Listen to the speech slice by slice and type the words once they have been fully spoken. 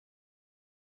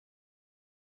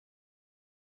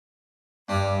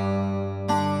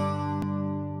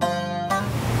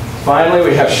Finally,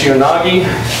 we have Shiho-nage.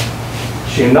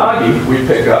 Shiho-nage we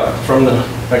pick up from the,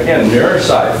 again, mirror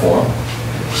side form.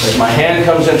 As my hand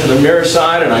comes into the mirror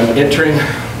side and I'm entering,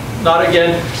 not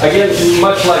again,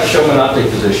 much like Shogunate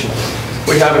position.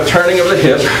 We have a turning of the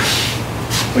hip.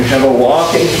 We have a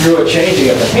walking through, a changing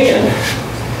of the hand.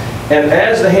 And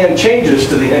as the hand changes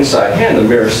to the inside hand, the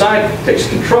mirror side takes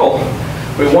control.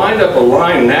 We wind up a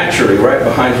line naturally right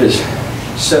behind his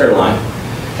center line.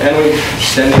 And we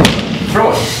extend it,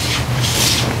 throw it.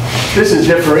 This is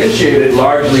differentiated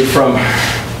largely from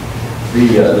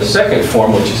the second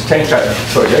form, which is Tenkai.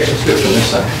 Sorry, let's do it from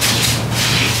this side.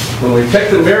 When we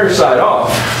take the mirror side off,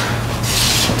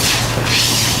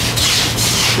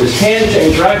 this hand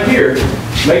change right here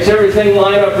makes everything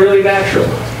line up really natural.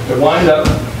 It wind up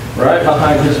right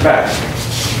behind his back.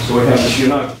 So we have the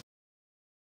Shiho-nage.